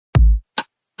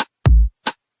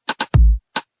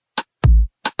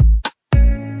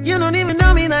You don't even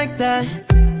know me like that.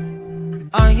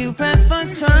 Are you pressed for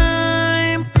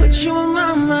time? Put you on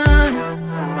my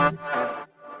mind.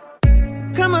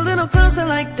 Come a little closer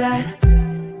like that.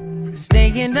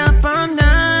 Staying up all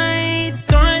night,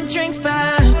 throwing drinks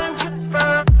back.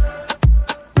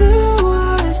 Blue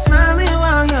eyes smiling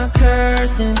while you're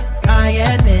cursing. I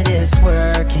admit it's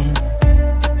working.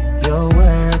 You're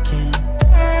working.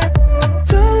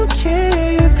 Don't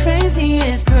care, you're crazy,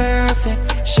 it's perfect.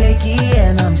 Shaky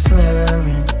and I'm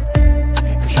slurring,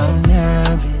 'cause I'm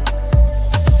nervous.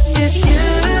 It's you.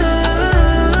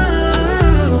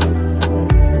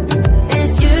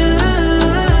 It's you.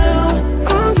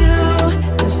 Oh, you.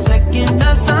 The second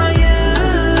I saw you,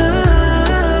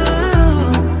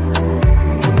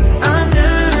 I'm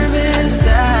nervous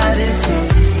that it's you.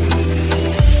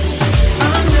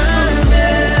 I'm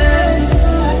nervous.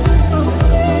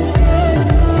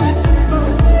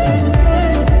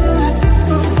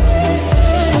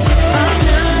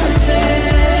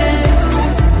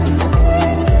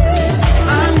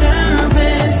 I'm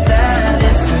nervous that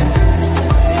it's you.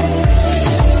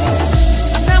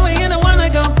 That way you don't wanna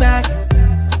go back.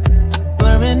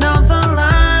 Blurring all the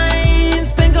lines,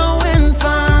 been going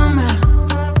from.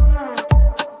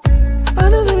 I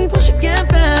know that people should get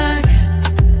back.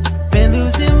 Been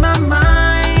losing my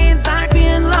mind, like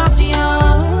being lost in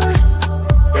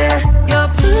your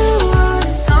blue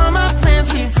eyes. All my plans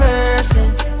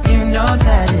reversing. You know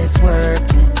that it's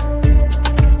working.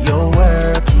 You're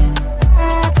working.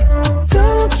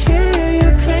 Don't care,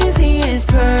 you're crazy, it's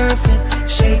perfect.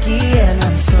 Shaky and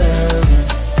I'm slurring,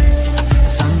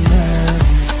 'cause I'm nervous.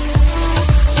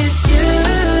 It's you.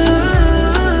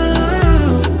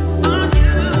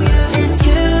 It's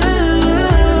you.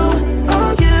 Oh,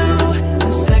 you.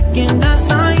 The second I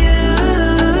saw you,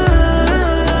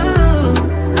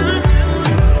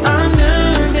 I'm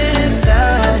nervous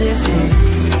that it's you.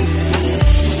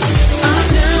 I'm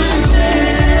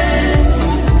nervous.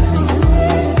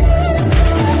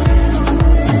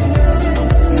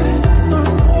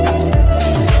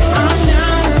 I'm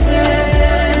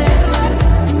nervous.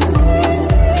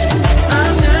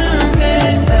 I'm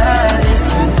nervous that it's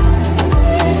you.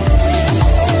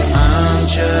 I'm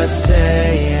just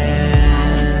saying,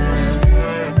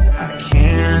 I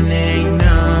can't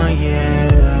ignore you.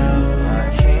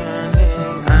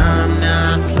 I'm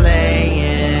not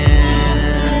playing.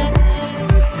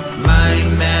 Might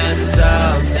mess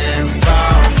up and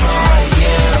fall for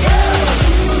you.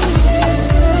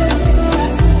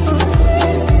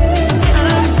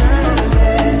 I'm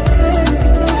nervous.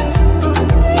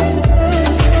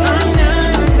 I'm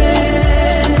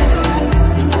nervous.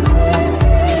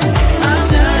 I'm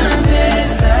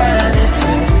nervous that it's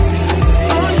you.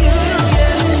 Oh, yeah.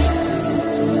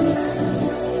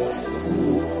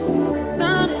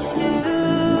 That it's you.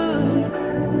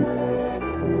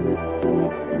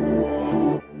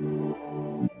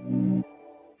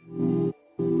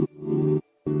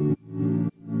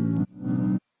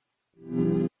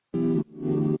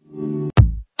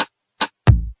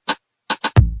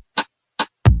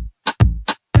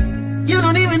 You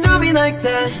don't even know me like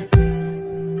that.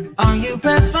 Are you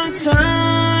pressed for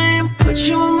time? Put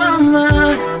you on my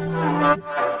mind.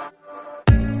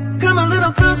 Come a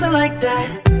little closer like that.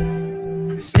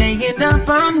 Staying up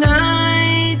all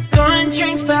night, throwing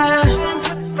drinks back.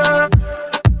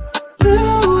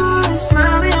 Blue eyes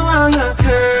smiling while you're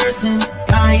cursing.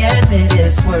 I admit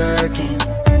it's working.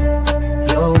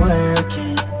 You're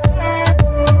working.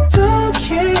 Don't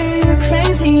care, you're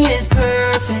crazy, it's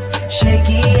perfect.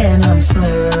 Shaky and I'm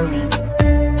slurring,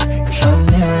 'cause I'm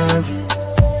nervous.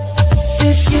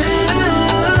 It's you.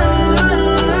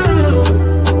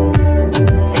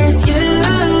 It's you.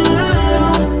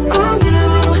 Oh, you.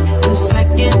 The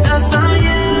second I saw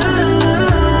you,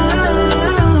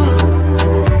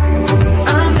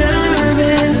 I'm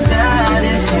nervous that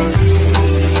it's you.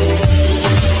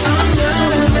 I'm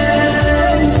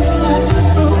nervous.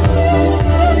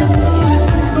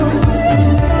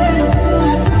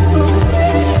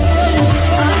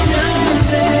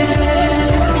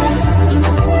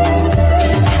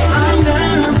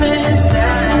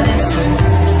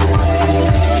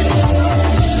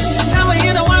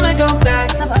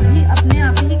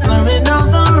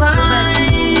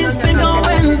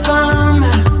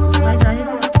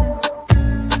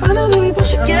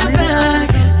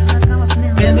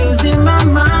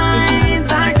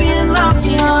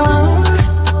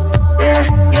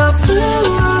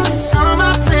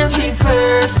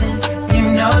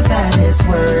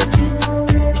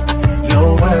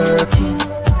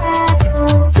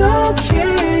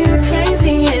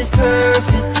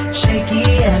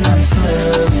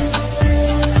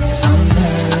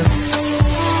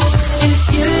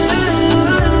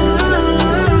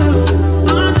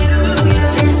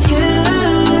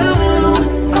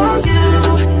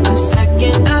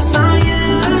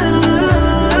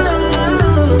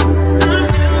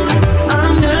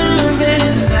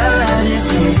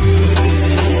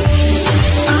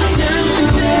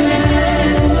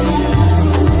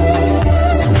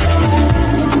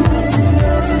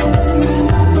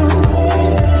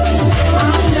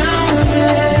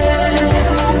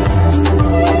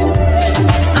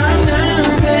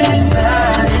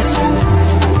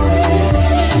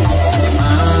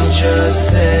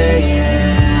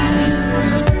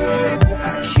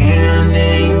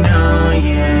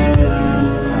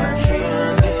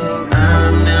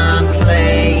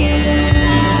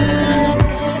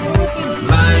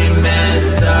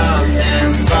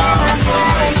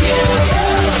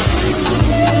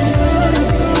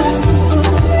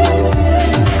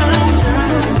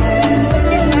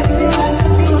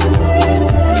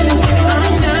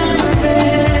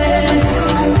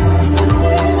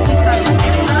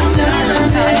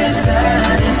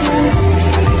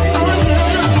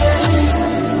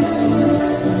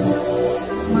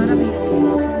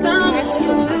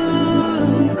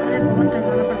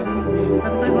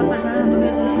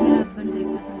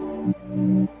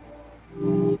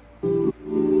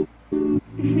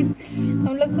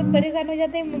 हम लोग खुद परेशान हो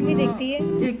जाते हैं, mummy देखती है।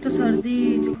 एक तो सर्दी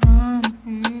जुकाम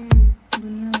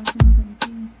दुनिया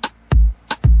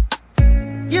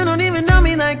You don't even know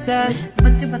me like that.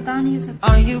 बच्चे बता नहीं सकते।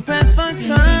 Are you pressed for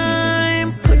time?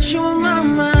 Put you on my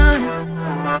mind.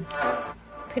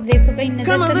 फिर देखो कहीं नजर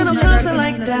Come a तो little नहीं closer लगा।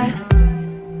 like that.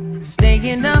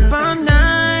 Staying up all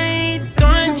night,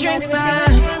 throwing drinks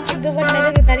back. एक दो बार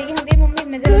नजर बता रही है, हम कहीं मम्मी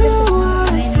नजर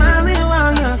Smiling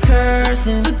while you're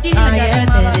cursing. I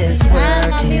admit it's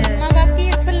working. माँ बाप की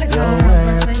अक्सर लगता You're है।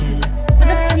 working.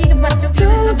 मतलब ठीक बच्चों के लिए तो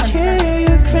Don't care,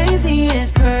 you're crazy,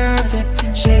 it's perfect.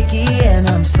 Shaky and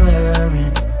I'm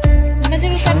slurring. नजर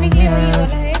उतारने के लिए वही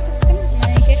वाला है system.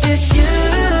 It's you.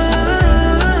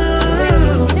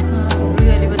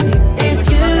 It's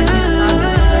you.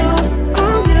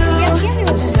 Oh, you.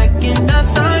 The second I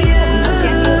saw you.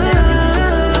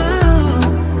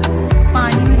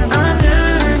 पानी में I'm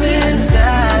nervous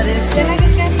that it's you. चला के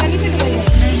खाली पेट हो गया।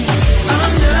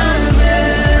 I'm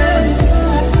nervous.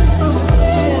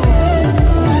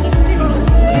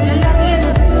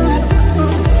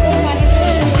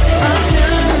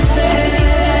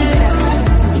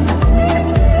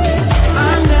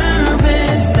 I'm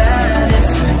nervous that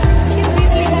it's you.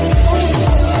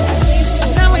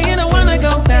 Now we don't wanna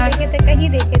go back. देखे थे, कहीं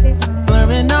देखे थे।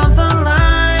 Blurring all the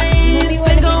lines,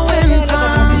 been going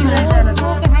fine. वो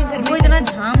कहाँ घर वो में इतना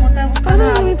झाम होता है वो I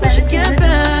know we should get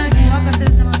back. हुआ करते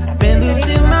थे जमाना। Been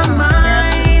losing my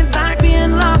mind, like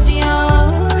being lost in you.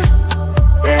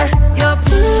 Yeah, your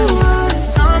blue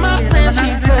eyes, all my plans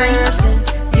reversing.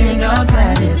 You know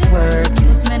that it's working.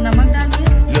 उसमें नमक डाल के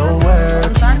You're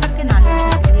working. उतार करके नाली में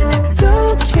फेंक दिया लेके।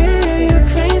 Don't care, you're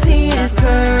crazy, it's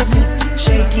perfect.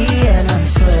 Shaky and I'm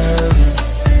slurring.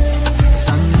 'Cause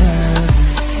I'm nervous.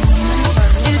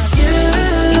 It's you.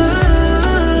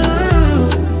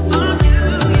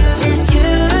 It's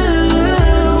you.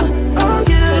 Oh,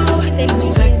 you. The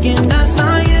second I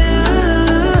saw you.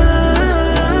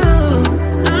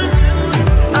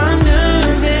 I'm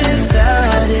nervous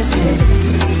that it's you.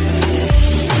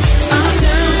 I'm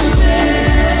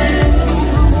nervous.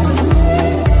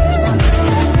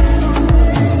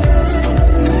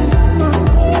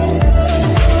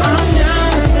 I'm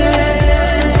nervous.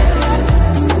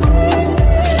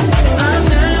 I'm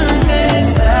nervous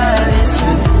that it's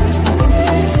you.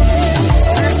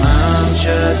 I'm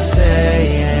just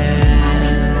saying,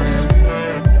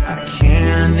 I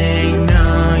can't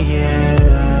ignore you.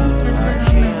 I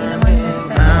can't.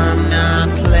 I'm not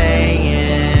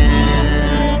playing.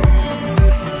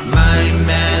 Might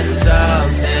mess up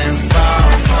and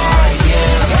fall for you.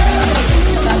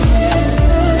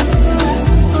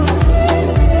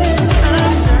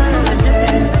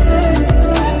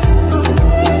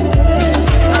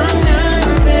 I'm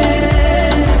nervous.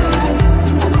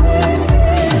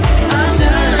 I'm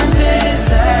nervous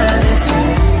that it's you.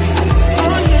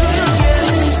 Oh, you.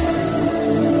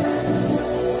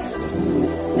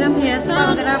 फिर हम hair spa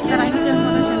वगैरह आप कराएंगे जब हम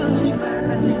अगर service station वगैरह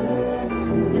कर लेंगे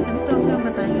ये सभी तो फिर हम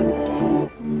बताएंगे।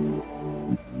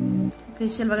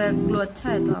 फेशियल वगैरह ग्लो अच्छा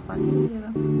है तो आप आते रहिएगा।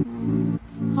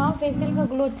 हाँ फेशियल का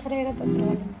ग्लो अच्छा रहेगा तो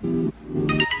करवा लेंगे।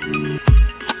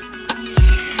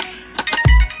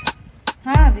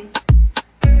 हाँ अभी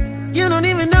You don't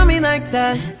even know me like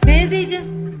that. भेज दीजिए।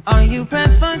 Are you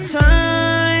pressed for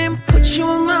time? Put you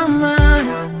on my mind.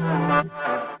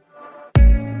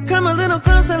 Come a little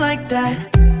closer like that.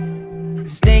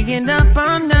 Staying up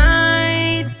all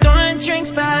night, throwing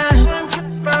drinks back.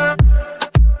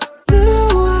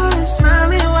 Blue eyes,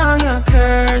 smiling while you're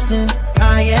cursing.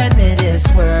 I admit it's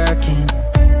working.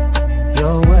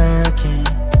 You're working.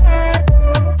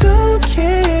 Don't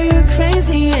care, you're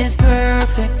crazy, it's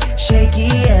perfect.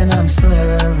 Shaky and I'm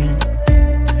slurring.